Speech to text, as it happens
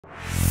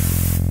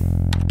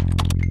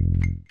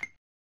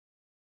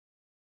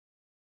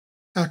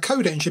Our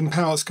code engine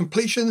powers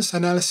completions,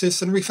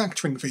 analysis and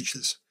refactoring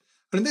features,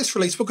 and in this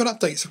release we've got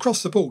updates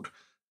across the board,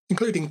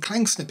 including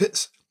Clang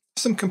snippets,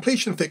 some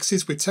completion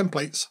fixes with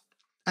templates,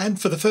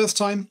 and for the first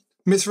time,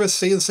 MISRA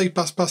C and C++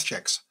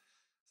 checks.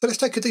 So let's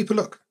take a deeper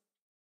look.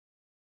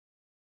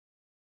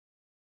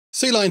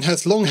 CLion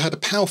has long had a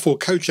powerful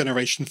code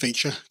generation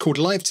feature called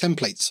live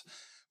templates,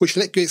 which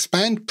let you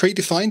expand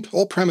predefined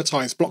or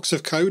parameterized blocks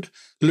of code,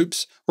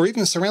 loops, or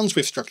even surrounds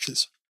with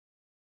structures.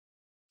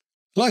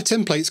 Live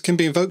templates can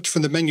be invoked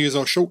from the menus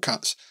or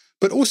shortcuts,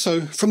 but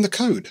also from the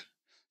code,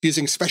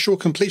 using special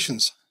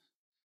completions.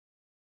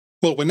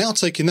 Well, we're now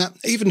taking that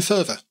even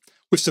further,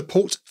 with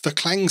support for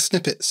Clang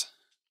snippets.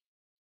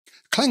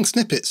 Clang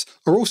snippets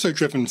are also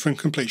driven from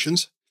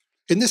completions,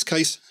 in this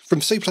case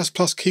from C++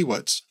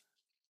 keywords.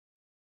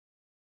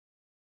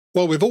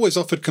 While we've always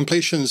offered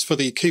completions for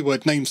the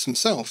keyword names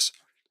themselves,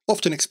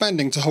 often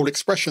expanding to whole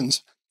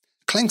expressions,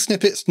 Clang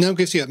snippets now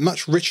gives you a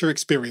much richer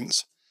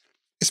experience,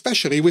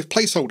 especially with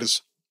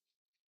placeholders,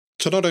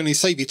 to not only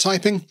save you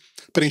typing,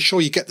 but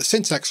ensure you get the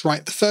syntax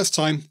right the first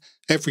time,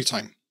 every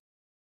time.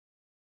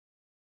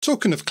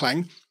 Talking of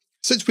Clang,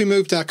 since we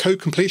moved our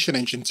code completion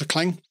engine to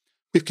Clang,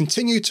 we've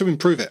continued to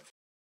improve it.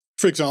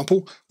 For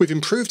example, we've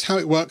improved how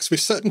it works with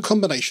certain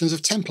combinations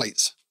of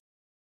templates.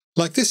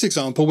 Like this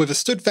example with a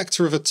std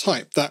vector of a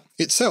type that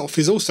itself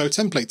is also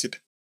templated.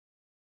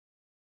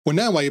 We're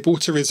now able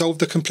to resolve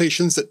the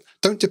completions that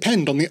don't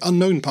depend on the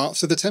unknown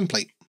parts of the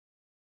template.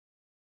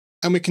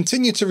 And we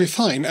continue to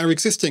refine our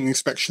existing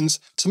inspections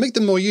to make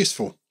them more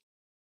useful.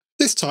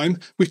 This time,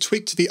 we've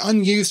tweaked the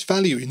unused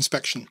value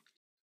inspection,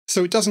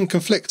 so it doesn't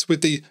conflict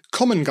with the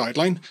common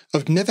guideline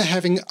of never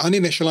having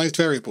uninitialized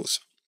variables.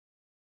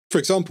 For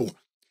example,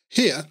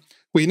 here,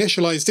 we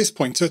initialize this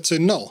pointer to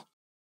null,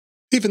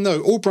 even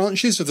though all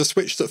branches of the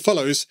switch that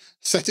follows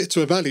set it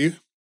to a value,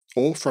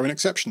 or throw an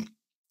exception.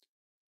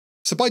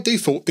 So by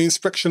default, the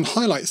inspection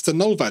highlights the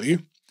null value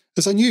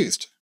as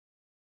unused.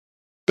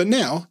 But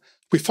now,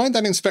 we find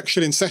that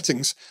inspection in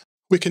settings,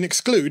 we can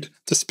exclude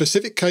the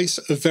specific case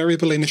of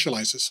variable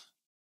initializers.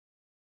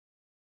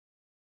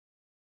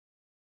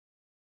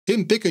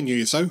 In bigger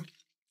news though,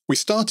 we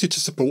started to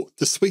support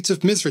the suite of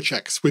MISRA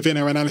checks within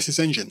our analysis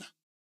engine.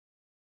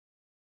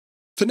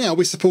 For now,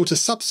 we support a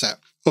subset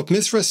of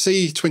MISRA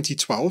C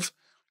 2012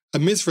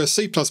 and MISRA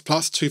C++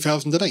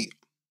 2008.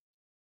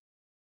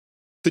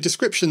 The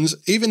descriptions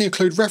even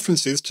include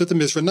references to the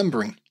MISRA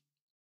numbering.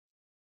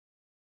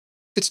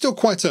 It's still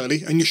quite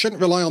early, and you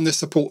shouldn't rely on this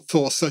support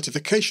for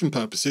certification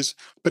purposes,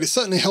 but it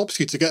certainly helps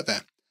you to get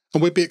there,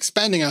 and we'll be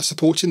expanding our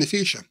support in the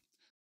future,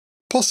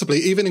 possibly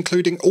even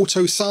including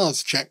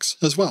auto-SARS checks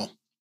as well.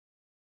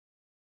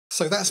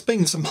 So that's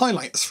been some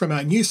highlights from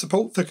our new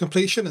support for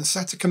completion and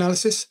static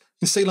analysis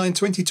in CLion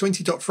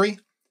 2020.3.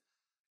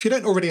 If you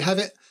don't already have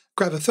it,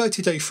 grab a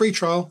 30-day free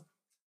trial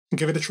and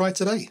give it a try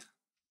today.